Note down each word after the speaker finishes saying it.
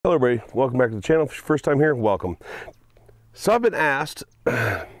Hello everybody, welcome back to the channel. If it's your first time here, welcome. So I've been asked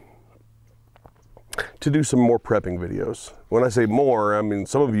to do some more prepping videos. When I say more, I mean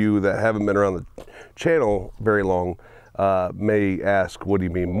some of you that haven't been around the channel very long may ask, what do you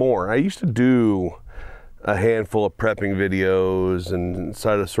mean more? I used to do a handful of prepping videos and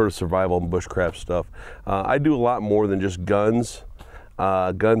sort of survival and bushcraft stuff. I do a lot more than just guns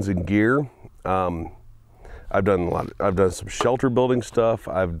and gear. I've done some shelter building stuff.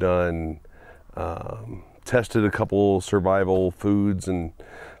 I've done, tested a couple survival foods and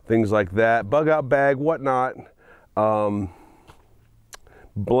things like that. Bug out bag, whatnot.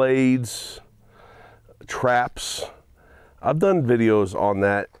 Blades, traps. I've done videos on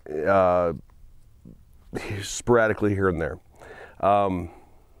that sporadically here and there. A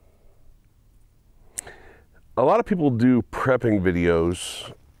lot of people do prepping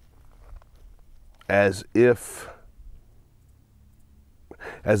videos as if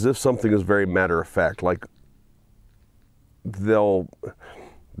something is very matter of fact. Like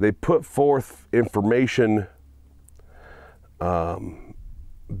they put forth information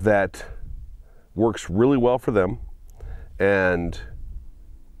that works really well for them, and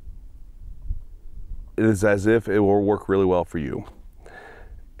it is as if it will work really well for you.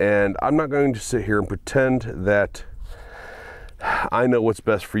 And I'm not going to sit here and pretend that I know what's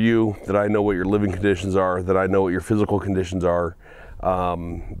best for you, that I know what your living conditions are, that I know what your physical conditions are,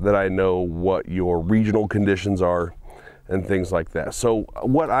 that I know what your regional conditions are, and things like that. So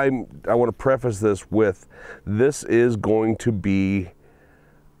what I want to preface this with, this is going to be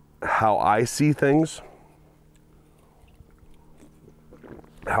how I see things,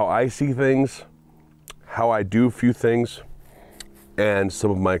 how I do a few things, and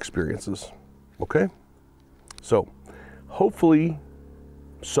some of my experiences, okay? So hopefully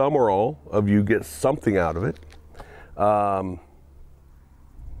some or all of you get something out of it. And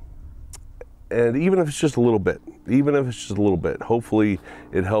even if it's just a little bit, hopefully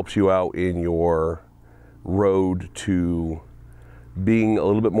it helps you out in your road to being a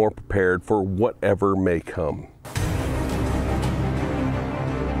little bit more prepared for whatever may come.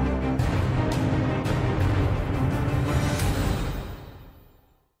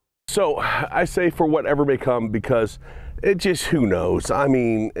 So I say for whatever may come because it just, who knows? I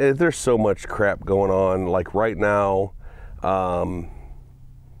mean, there's so much crap going on. Like right now, I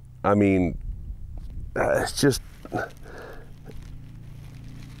mean, it's just,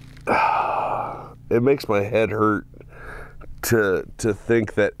 it makes my head hurt to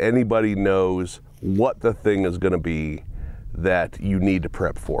think that anybody knows what the thing is going to be that you need to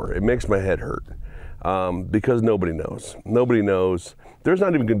prep for. It makes my head hurt because nobody knows. Nobody knows. There's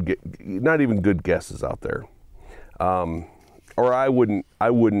not even good guesses out there. Or I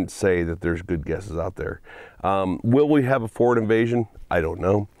wouldn't say that there's good guesses out there. Will we have a foreign invasion? I don't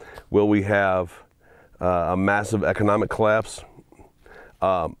know. Will we have a massive economic collapse?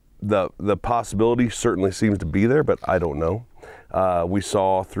 The possibility certainly seems to be there, but I don't know. We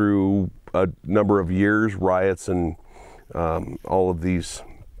saw through a number of years riots and all of these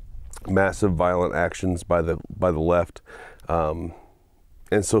massive violent actions by the left,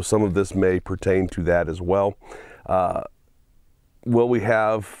 and so some of this may pertain to that as well. Will we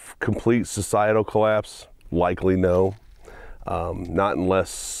have complete societal collapse? Likely no. Not unless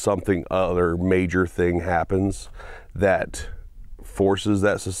something other major thing happens that forces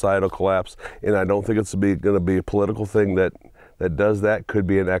that societal collapse. And I don't think it's going to be a political thing that does that. Could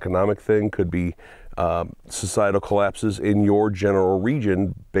be an economic thing, could be societal collapses in your general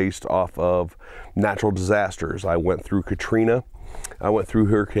region based off of natural disasters. I went through Katrina. I went through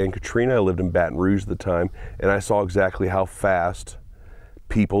Hurricane Katrina. I lived in Baton Rouge at the time, and I saw exactly how fast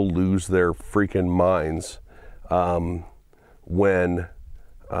people lose their freaking minds when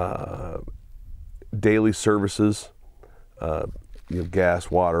daily services,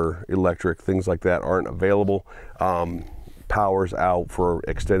 gas, water, electric, things like that aren't available. Power's out for an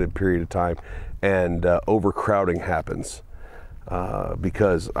extended period of time, and overcrowding happens.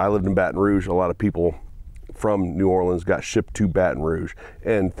 Because I lived in Baton Rouge, a lot of people from New Orleans got shipped to Baton Rouge,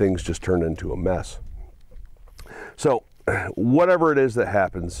 and things just turned into a mess. So whatever it is that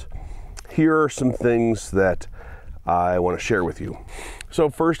happens, here are some things that I want to share with you. So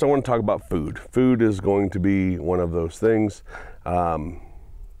first I want to talk about food. Food is going to be one of those things. And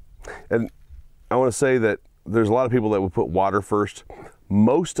I want to say that there's a lot of people that would put water first.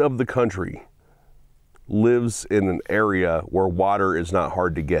 Most of the country lives in an area where water is not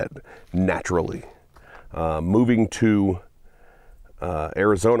hard to get naturally. Moving to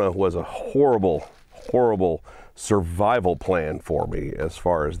Arizona was a horrible survival plan for me as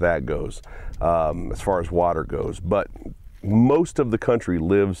far as that goes, as far as water goes. But most of the country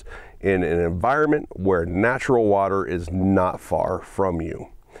lives in an environment where natural water is not far from you.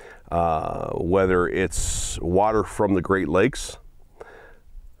 Whether it's water from the Great Lakes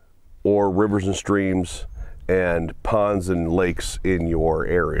or rivers and streams and ponds and lakes in your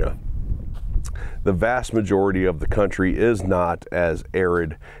area. The vast majority of the country is not as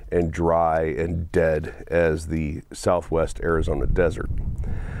arid and dry and dead as the Southwest Arizona desert.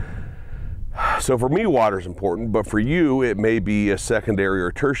 So for me, water is important, but for you, it may be a secondary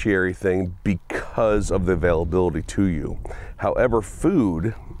or tertiary thing because of the availability to you. However,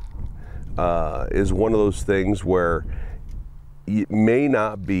 food is one of those things where it may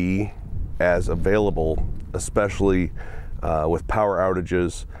not be as available, especially with power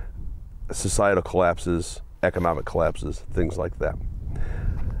outages, societal collapses, economic collapses, things like that.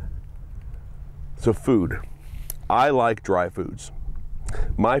 So food. I like dry foods.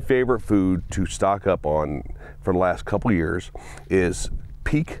 My favorite food to stock up on for the last couple years is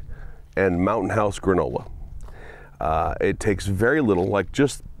Peak and Mountain House granola. It takes very little, like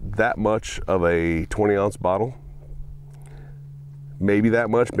just that much of a 20-ounce bottle, maybe that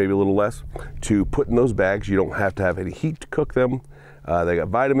much, maybe a little less, to put in those bags. You don't have to have any heat to cook them. They got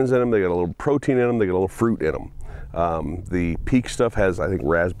vitamins in them, they got a little protein in them, they got a little fruit in them. The Peak stuff has, I think,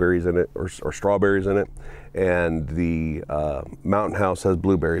 raspberries in it or strawberries in it, and the Mountain House has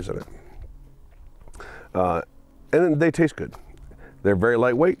blueberries in it. And then they taste good. They're very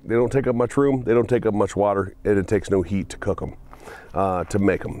lightweight, they don't take up much room, they don't take up much water, and it takes no heat to cook them, to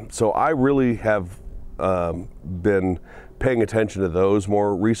make them. So I really have been paying attention to those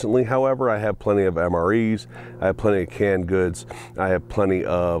more recently. However, I have plenty of MREs, I have plenty of canned goods, I have plenty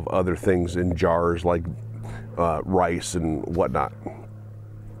of other things in jars like rice and whatnot.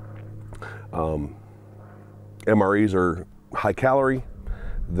 MREs are high calorie.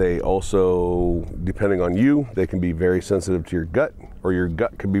 They also, depending on you, they can be very sensitive to your gut, or your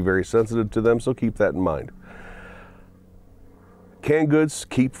gut can be very sensitive to them, so keep that in mind. Canned goods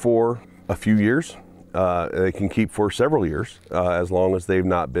keep for a few years. They can keep for several years, as long as they've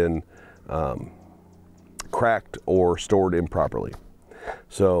not been cracked or stored improperly.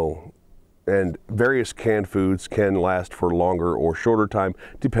 So, and various canned foods can last for longer or shorter time,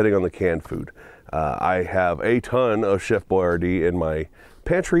 depending on the canned food. I have a ton of Chef Boyardee in my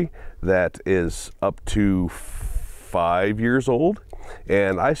pantry that is up to 5 years old,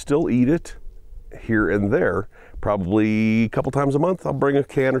 and I still eat it here and there. Probably a couple times a month, I'll bring a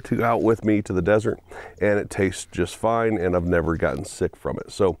can or two out with me to the desert, and it tastes just fine, and I've never gotten sick from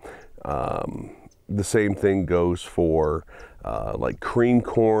it. So the same thing goes for like cream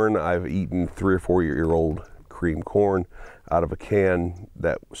corn. I've eaten 3 or 4 year old cream corn out of a can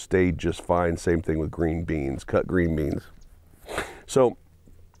that stayed just fine. Same thing with green beans, cut green beans. So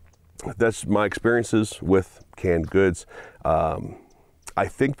that's my experiences with canned goods. I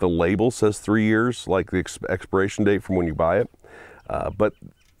think the label says 3 years, like the expiration date from when you buy it. But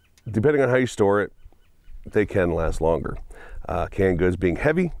depending on how you store it, they can last longer. Canned goods being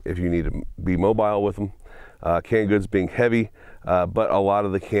heavy, if you need to be mobile with them. Canned goods being heavy, but a lot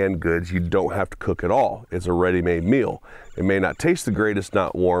of the canned goods you don't have to cook at all. It's a ready-made meal. It may not taste the greatest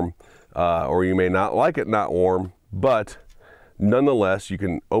not warm, or you may not like it not warm, but nonetheless, you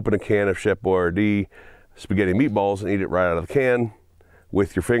can open a can of Chef Boyardee spaghetti meatballs and eat it right out of the can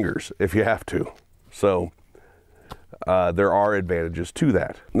with your fingers if you have to. So there are advantages to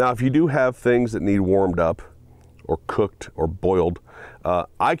that. Now, if you do have things that need warmed up or cooked or boiled,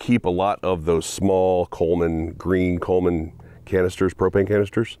 I keep a lot of those small green Coleman canisters, propane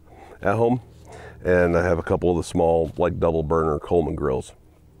canisters at home. And I have a couple of the small, like double burner Coleman grills.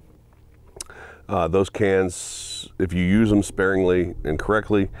 Those cans, if you use them sparingly and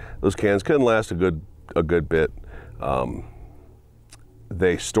correctly, those cans can last a good bit.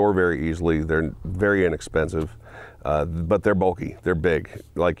 They store very easily. They're very inexpensive, but they're bulky. They're big.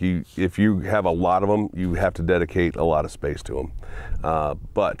 Like if you have a lot of them, you have to dedicate a lot of space to them.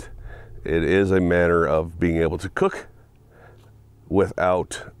 But it is a matter of being able to cook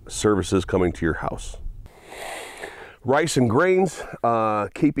without services coming to your house. Rice and grains,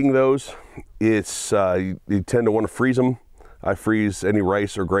 keeping those, it's you tend to want to freeze them. I freeze any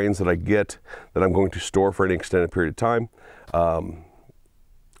rice or grains that I get that I'm going to store for any extended period of time.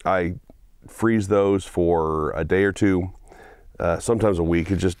 I freeze those for a day or two, sometimes a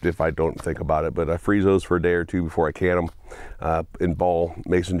week. It's just if I don't think about it, but I freeze those for a day or two before I can them in ball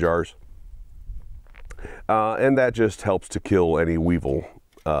mason jars. And that just helps to kill any weevil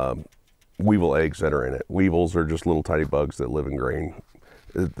eggs that are in it. Weevils are just little tiny bugs that live in grain.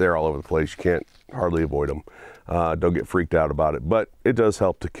 They're all over the place. You can't hardly avoid them. Don't get freaked out about it, but it does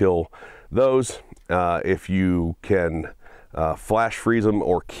help to kill those if you can flash freeze them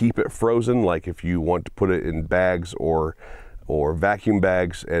or keep it frozen, like if you want to put it in bags or vacuum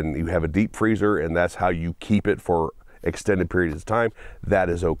bags and you have a deep freezer and that's how you keep it for extended periods of time, that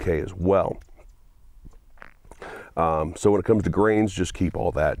is okay as well. So when it comes to grains, just keep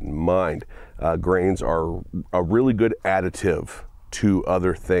all that in mind. Grains are a really good additive to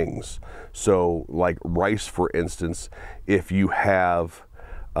other things. So like rice, for instance, if you have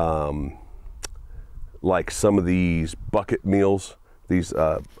like some of these bucket meals, these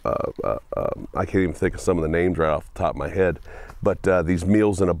I can't even think of some of the names right off the top of my head, but these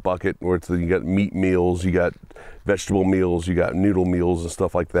meals in a bucket where you got meat meals, you got vegetable meals, you got noodle meals and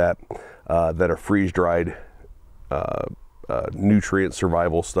stuff like that, that are freeze dried, nutrient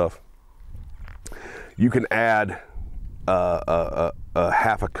survival stuff. You can add a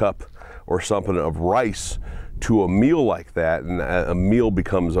half a cup or something of rice to a meal like that, and a meal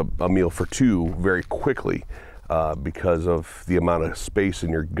becomes a meal for two very quickly, because of the amount of space in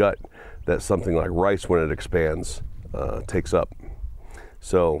your gut that something like rice, when it expands, takes up.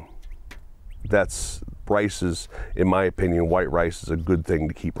 So rice is, in my opinion, white rice is a good thing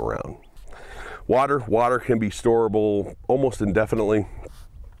to keep around. Water can be storable almost indefinitely.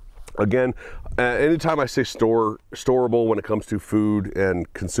 Again, anytime I say storable when it comes to food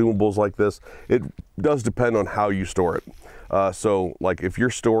and consumables like this, it does depend on how you store it. So like if you're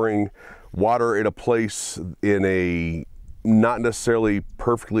storing water in a place in a not necessarily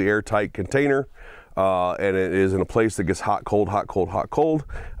perfectly airtight container, and it is in a place that gets hot, cold, hot, cold, hot, cold,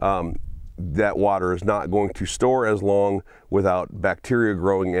 that water is not going to store as long without bacteria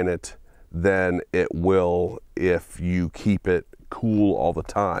growing in it than it will if you keep it cool all the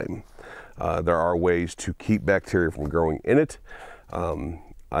time. There are ways to keep bacteria from growing in it.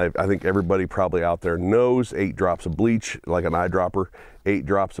 I think everybody probably out there knows 8 drops of bleach, like an eyedropper. 8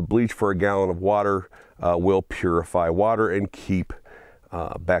 drops of bleach for a gallon of water will purify water and keep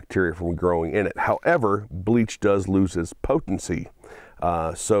bacteria from growing in it. However, bleach does lose its potency.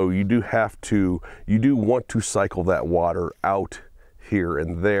 So you do want to cycle that water out here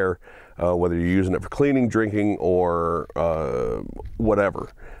and there, whether you're using it for cleaning, drinking, or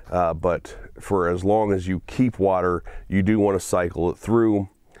whatever. But for as long as you keep water, you do want to cycle it through.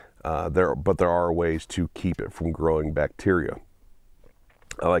 But there are ways to keep it from growing bacteria.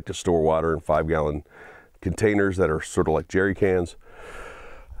 I like to store water in 5-gallon containers that are sort of like jerry cans.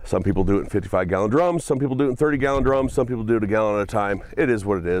 Some people do it in 55-gallon drums. Some people do it in 30-gallon drums. Some people do it a gallon at a time. It is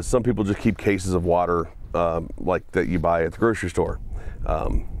what it is. Some people just keep cases of water like that you buy at the grocery store.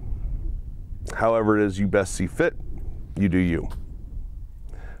 However it is you best see fit, you do you.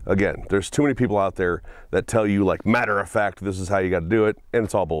 Again, there's too many people out there that tell you, like, matter of fact, this is how you got to do it, and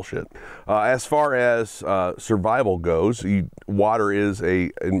it's all bullshit. As far as survival goes, water is a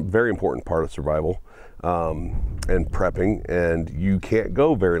very important part of survival and prepping, and you can't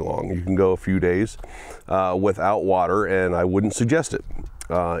go very long. You can go a few days without water, and I wouldn't suggest it.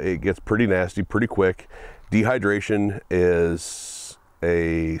 It gets pretty nasty pretty quick. Dehydration is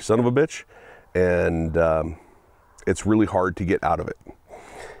a son of a bitch, and it's really hard to get out of it.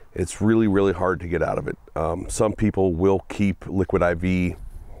 It's really, really hard to get out of it. Some people will keep liquid IV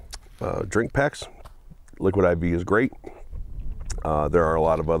drink packs. Liquid IV is great. There are a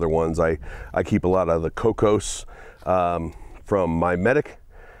lot of other ones. I keep a lot of the Cocos from my medic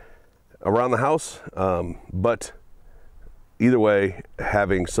around the house. But either way,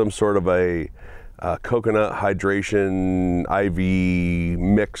 having some sort of a coconut hydration IV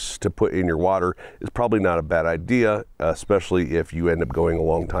mix to put in your water is probably not a bad idea, especially if you end up going a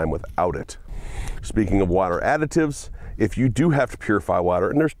long time without it. Speaking of water additives, if you do have to purify water,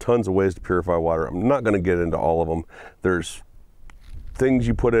 and there's tons of ways to purify water, I'm not going to get into all of them. There's things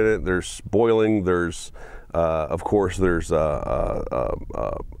you put in it, there's boiling, there's of course there's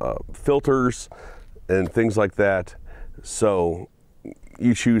filters and things like that. So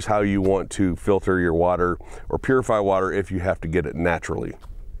you choose how you want to filter your water or purify water if you have to get it naturally.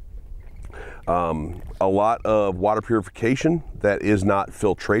 A lot of water purification that is not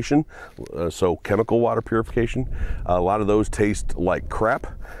filtration, so chemical water purification, a lot of those taste like crap.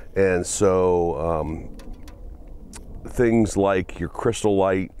 And so things like your Crystal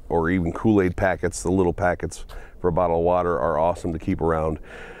Light or even Kool-Aid packets, the little packets for a bottle of water, are awesome to keep around.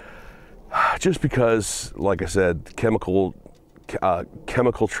 Just because, like I said, chemical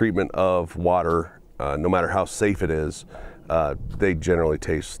treatment of water, no matter how safe it is, they generally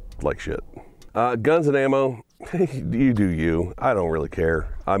taste like shit. Guns and ammo, you do you. I don't really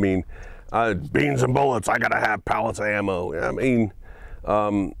care. I mean, beans and bullets, I gotta have pallets of ammo. I mean,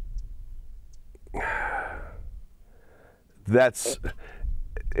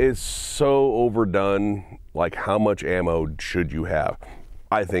 it's so overdone. Like, how much ammo should you have?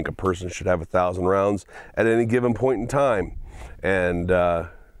 I think a person should have 1,000 rounds at any given point in time. And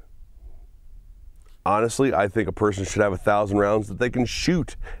honestly, I think a person should have 1,000 rounds that they can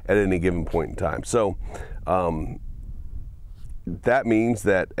shoot at any given point in time. So that means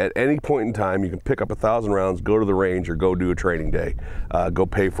that at any point in time, you can pick up 1,000 rounds, go to the range, or go do a training day, go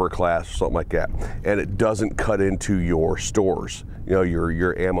pay for a class or something like that. And it doesn't cut into your stores, you know,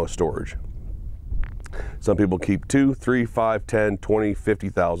 your ammo storage. Some people keep 2, 3, 5, 10, 20,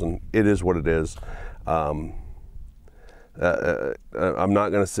 50,000. It is what it is. I'm not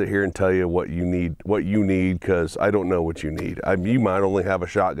going to sit here and tell you what you need, because I don't know what you need. You might only have a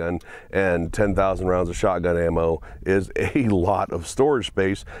shotgun, and 10,000 rounds of shotgun ammo is a lot of storage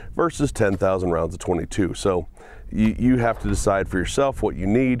space versus 10,000 rounds of 22. So you have to decide for yourself what you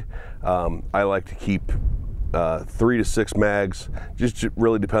need. I like to keep 3 to 6 mags. Just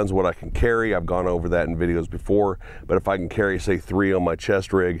really depends what I can carry. I've gone over that in videos before, but if I can carry, say, 3 on my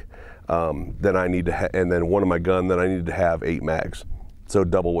chest rig, then I need to, and then 1 on my gun, then I need to have 8 mags. So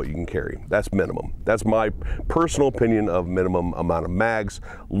double what you can carry. That's minimum. That's my personal opinion of minimum amount of mags,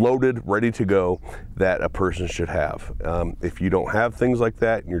 loaded, ready to go, that a person should have. If you don't have things like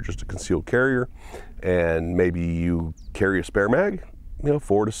that, and you're just a concealed carrier, and maybe you carry a spare mag,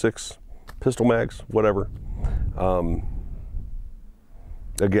 4 to 6 pistol mags, whatever.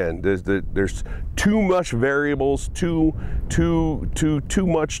 Again, there's too much variables, too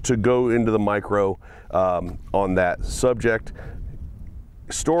much to go into the micro on that subject.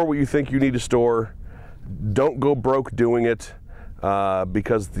 Store what you think you need to store. Don't go broke doing it,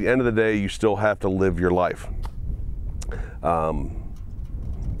 because at the end of the day, you still have to live your life.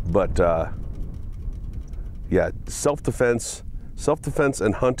 Yeah, self-defense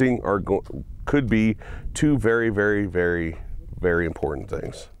and hunting could be 2 very, very, very, very important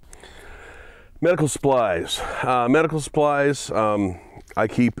things. Medical supplies. I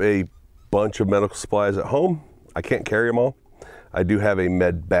keep a bunch of medical supplies at home. I can't carry them all. I do have a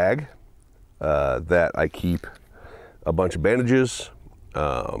med bag that I keep a bunch of bandages,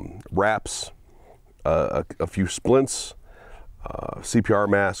 wraps, a few splints, CPR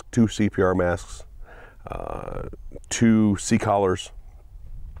mask, 2 CPR masks, 2 C-collars,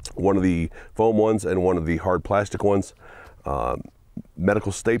 1 of the foam ones and 1 of the hard plastic ones,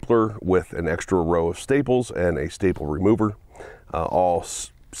 medical stapler with an extra row of staples and a staple remover, all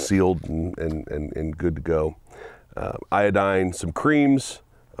sealed and good to go. Iodine, some creams,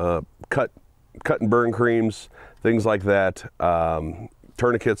 cut and burn creams, things like that.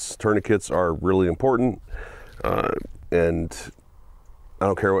 Tourniquets are really important, and I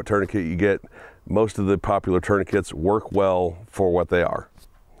don't care what tourniquet you get. Most of the popular tourniquets work well for what they are.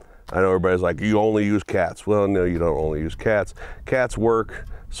 I know everybody's like, you only use cats. Well, no, you don't only use cats. Cats work,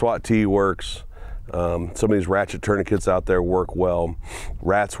 SWAT T works. Some of these ratchet tourniquets out there work well.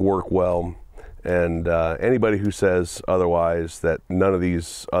 Rats work well. And anybody who says otherwise, that none of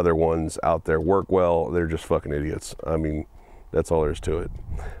these other ones out there work well, they're just fucking idiots. I mean, that's all there is to it.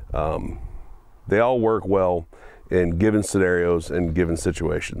 They all work well in given scenarios and given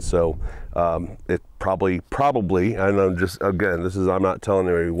situations. So it probably, I know, just again, I'm not telling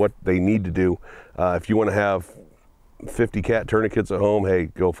anybody what they need to do. If you want to have 50 cat tourniquets at home, hey,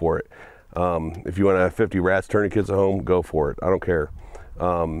 go for it. If you want to have 50 rats tourniquets at home, go for it. I don't care.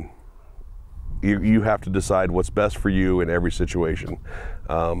 You have to decide what's best for you in every situation.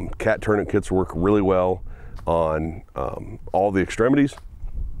 Cat tourniquets work really well on all the extremities.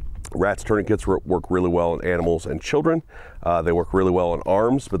 Rats tourniquets work really well on animals and children. They work really well on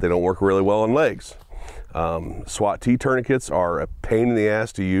arms, but they don't work really well on legs. SWAT T tourniquets are a pain in the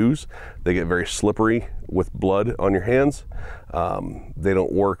ass to use. They get very slippery with blood on your hands. They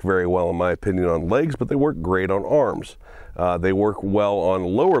don't work very well, in my opinion, on legs, but they work great on arms. They work well on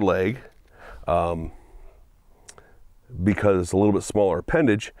lower leg because it's a little bit smaller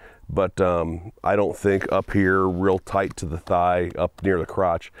appendage, but I don't think up here real tight to the thigh, up near the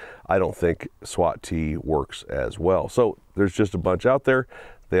crotch, I don't think SWAT T works as well. So there's just a bunch out there.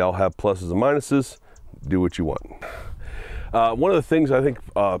 They all have pluses and minuses. Do what you want. One of the things I think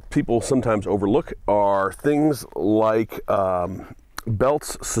people sometimes overlook are things like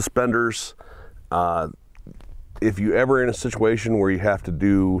belts, suspenders. If you ever in a situation where you have to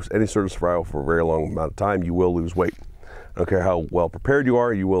do any sort of survival for a very long amount of time, you will lose weight. I don't care how well prepared you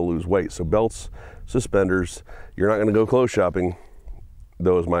are, you will lose weight. So belts, suspenders, you're not gonna go clothes shopping,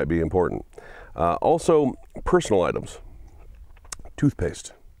 those might be important. Also, personal items,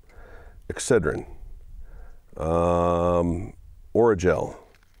 toothpaste, Excedrin, Orajel.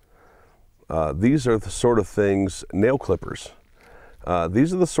 These are the sort of things, nail clippers.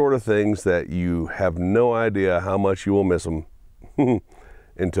 These are the sort of things that you have no idea how much you will miss them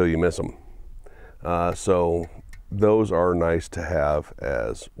until you miss them. So those are nice to have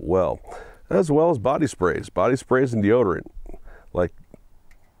as well as body sprays and deodorant. Like,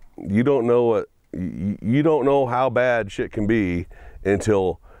 you don't know how bad shit can be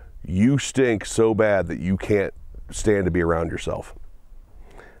until you stink so bad that you can't stand to be around yourself.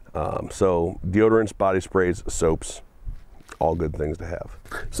 So deodorants, body sprays, soaps, all good things to have.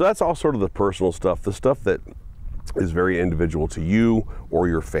 So that's all sort of the personal stuff, the stuff that is very individual to you or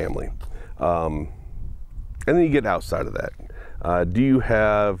your family. And then you get outside of that. Do you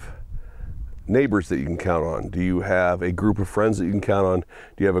have neighbors that you can count on? Do you have a group of friends that you can count on?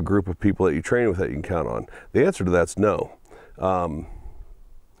 Do you have a group of people that you train with that you can count on? The answer to that's no.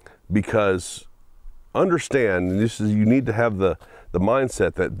 Because understand, and you need to have the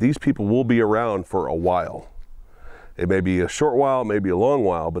mindset that these people will be around for a while. It may be a short while, it may be a long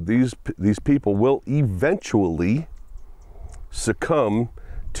while, but these people will eventually succumb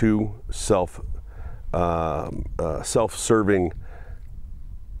to self-serving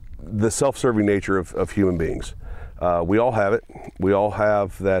nature of human beings. We all have it. We all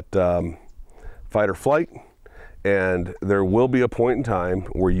have that fight or flight, and there will be a point in time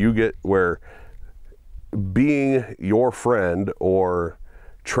where being your friend or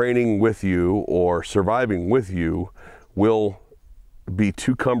training with you or surviving with you will be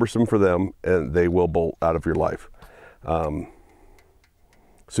too cumbersome for them, and they will bolt out of your life. So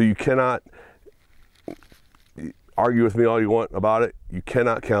you cannot argue with me all you want about it. You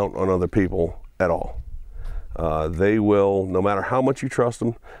cannot count on other people at all. They will, no matter how much you trust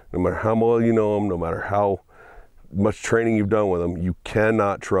them, no matter how well you know them, no matter how much training you've done with them, you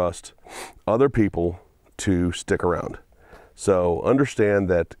cannot trust other people to stick around. So understand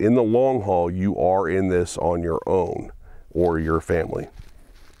that in the long haul, you are in this on your own or your family.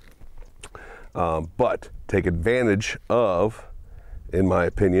 But take advantage of, in my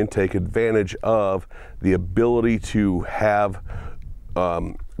opinion, take advantage of the ability to have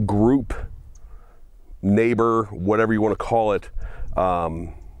group, neighbor, whatever you want to call it,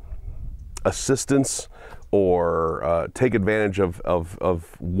 assistance, or take advantage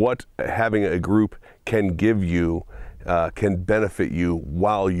of what having a group can give you, can benefit you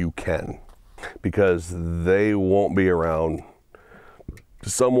while you can, because they won't be around.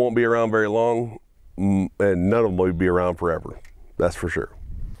 Some won't be around very long, and none of them will be around forever. That's for sure.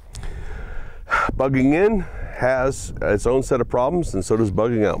 Bugging in has its own set of problems, and so does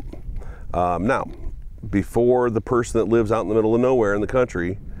bugging out. Now, before the person that lives out in the middle of nowhere in the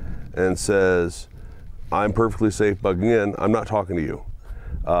country and says, I'm perfectly safe bugging in, I'm not talking to you.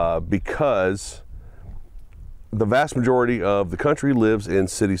 Because the vast majority of the country lives in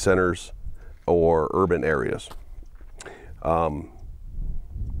city centers or urban areas.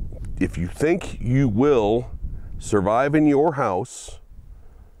 If you think you will survive in your house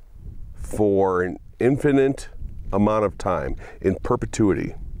for an infinite amount of time, in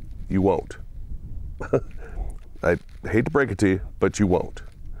perpetuity, you won't. I hate to break it to you, but you won't.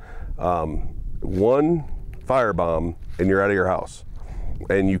 One firebomb and you're out of your house.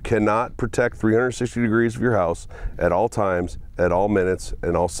 And you cannot protect 360 degrees of your house at all times, at all minutes,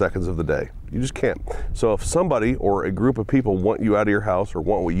 and all seconds of the day. You just can't. So if somebody or a group of people want you out of your house or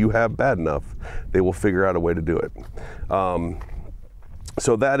want what you have bad enough, they will figure out a way to do it.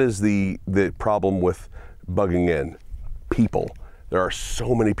 So that is the problem with bugging in. People. There are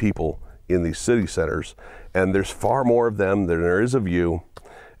so many people in these city centers, and there's far more of them than there is of you,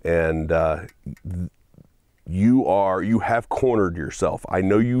 and you have cornered yourself. I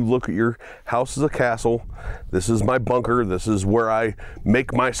know you look at your house as a castle. This is my bunker. This is where I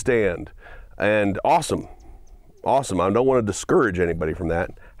make my stand. And awesome. I don't want to discourage anybody from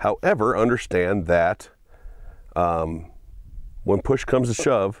that. However, understand that when push comes to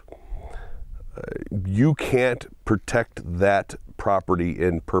shove, you can't protect that property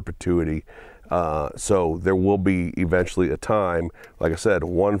in perpetuity. So there will be eventually a time, like I said,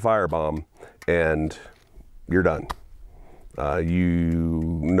 one firebomb, and you're done.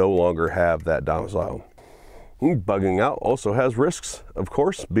 You no longer have that domicile. Bugging out also has risks, of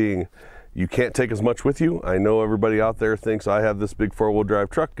course, being you can't take as much with you. I know everybody out there thinks I have this big 4-wheel drive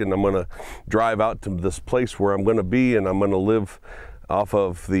truck and I'm going to drive out to this place where I'm going to be, and I'm going to live off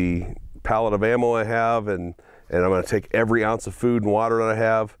of the pallet of ammo I have, and I'm going to take every ounce of food and water that I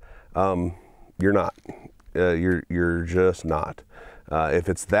have. You're not. You're just not. If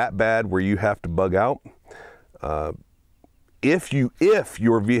it's that bad where you have to bug out, if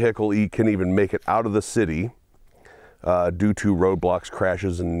your vehicle can even make it out of the city due to roadblocks,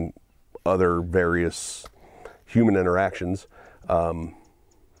 crashes, and other various human interactions,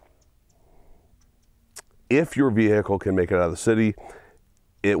 If your vehicle can make it out of the city,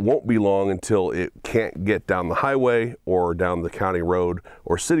 it won't be long until it can't get down the highway or down the county road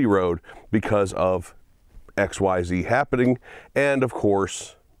or city road because of XYZ happening. And of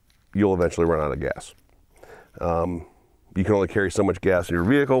course, you'll eventually run out of gas. You can only carry so much gas in your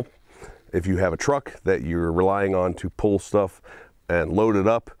vehicle. If you have a truck that you're relying on to pull stuff and load it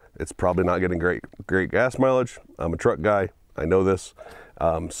up, it's probably not getting great gas mileage. I'm a truck guy, I know this.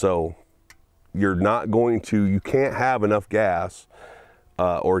 So you can't have enough gas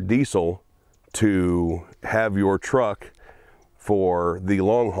or diesel to have your truck for the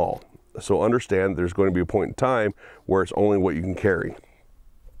long haul. So understand there's going to be a point in time where it's only what you can carry.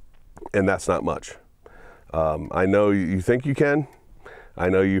 And that's not much. I know you think you can. I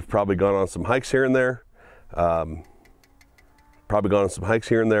know you've probably gone on some hikes here and there. With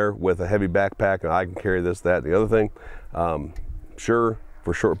a heavy backpack, and I can carry this, that, and the other thing. Sure,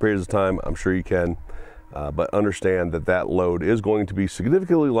 for short periods of time, I'm sure you can. But understand that load is going to be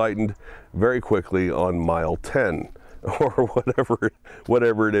significantly lightened very quickly on mile 10 or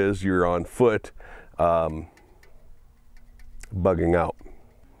whatever it is you're on foot bugging out.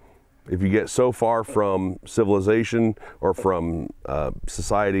 If you get so far from civilization or from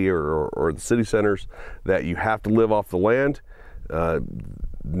society or the city centers that you have to live off the land,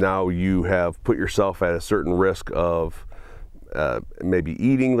 now you have put yourself at a certain risk of maybe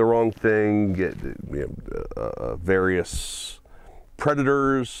eating the wrong thing, various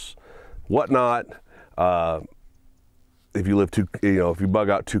predators, whatnot. If you if you bug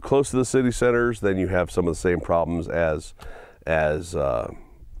out too close to the city centers, then you have some of the same problems as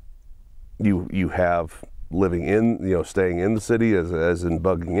you have living in, staying in the city as in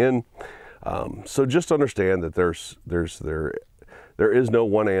bugging in. So just understand that there is no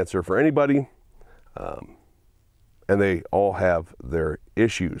one answer for anybody. And they all have their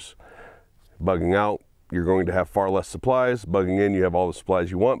issues. Bugging out, you're going to have far less supplies. Bugging in, you have all the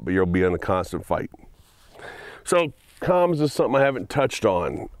supplies you want, but you'll be in a constant fight. So comms is something I haven't touched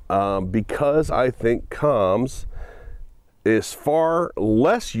on because I think comms is far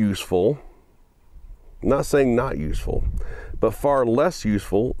less useful, I'm not saying not useful, but far less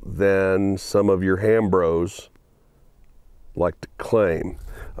useful than some of your ham bros like to claim.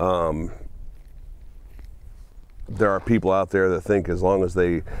 There are people out there that think as long as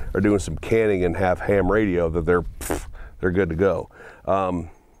they are doing some canning and have ham radio that they're good to go.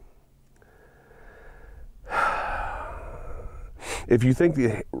 If you think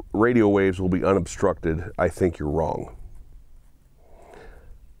the radio waves will be unobstructed, I think you're wrong.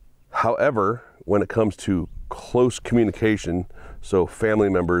 However, when it comes to close communication, so family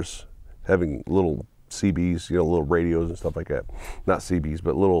members having little CBs, little radios and stuff like that, not CBs,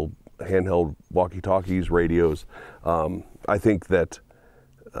 but little handheld walkie-talkies, radios. I think that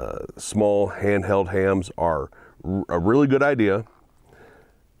small handheld hams are a really good idea,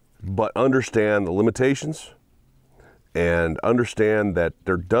 but understand the limitations and understand that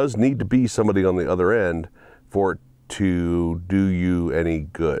there does need to be somebody on the other end for it to do you any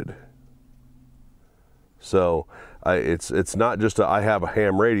good. So it's not just I have a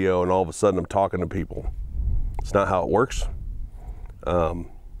ham radio and all of a sudden I'm talking to people. It's not how it works.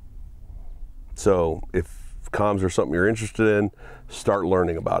 So if comms are something you're interested in, start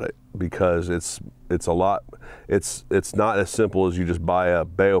learning about it, because it's not as simple as you just buy a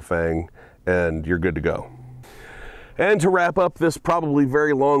Baofeng and you're good to go. And to wrap up this probably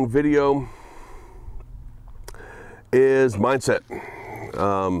very long video is mindset.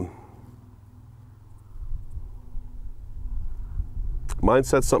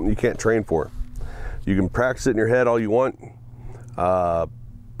 Mindset's something you can't train for. You can practice it in your head all you want,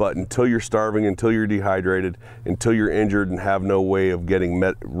 but until you're starving, until you're dehydrated, until you're injured and have no way of getting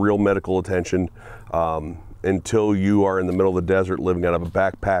real medical attention, until you are in the middle of the desert living out of a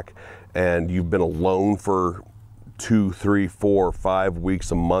backpack and you've been alone for 2, 3, 4, 5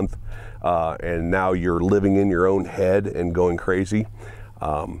 weeks, a month, and now you're living in your own head and going crazy.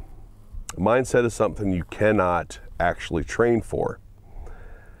 Mindset is something you cannot actually train for.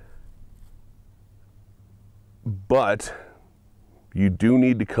 But you do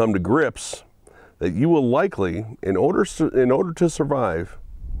need to come to grips that you will likely, in order to survive,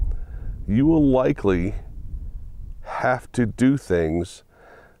 you will likely have to do things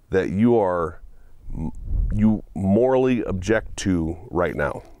that you morally object to right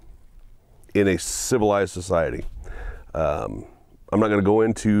now in a civilized society. I'm not going to go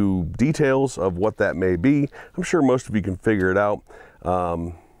into details of what that may be. I'm sure most of you can figure it out.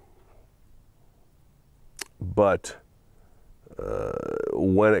 But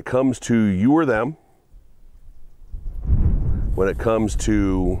when it comes to you or them, when it comes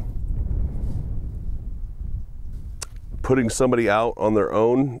to putting somebody out on their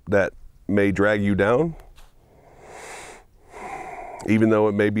own that may drag you down, even though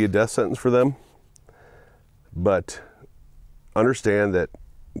it may be a death sentence for them. But understand that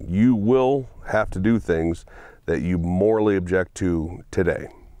you will have to do things that you morally object to today.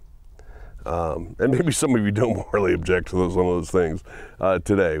 And maybe some of you don't morally object to some of those things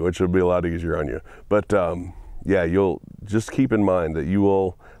today, which would be a lot easier on you. But yeah, you'll just keep in mind that you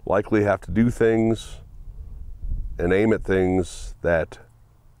will likely have to do things and aim at things that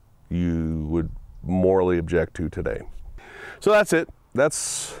you would morally object to today. So that's it.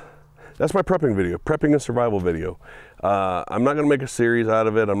 That's my prepping video, prepping and survival video. I'm not going to make a series out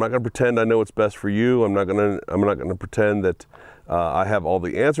of it. I'm not going to pretend I know what's best for you. I'm not going to pretend that I have all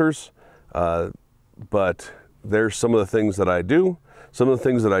the answers. But there's some of the things that I do, some of the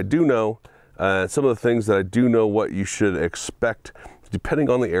things that I do know, some of the things that I do know what you should expect, depending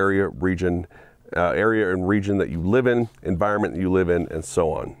on the area and region that you live in, environment that you live in, and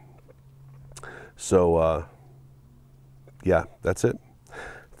so on. So, yeah, that's it.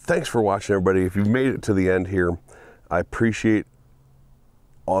 Thanks for watching, everybody. If you've made it to the end here, I appreciate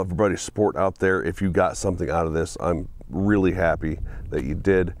all everybody's support out there. If you got something out of this, I'm really happy that you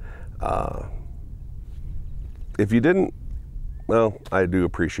did. If you didn't, well, I do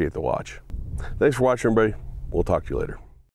appreciate the watch. Thanks for watching, everybody. We'll talk to you later.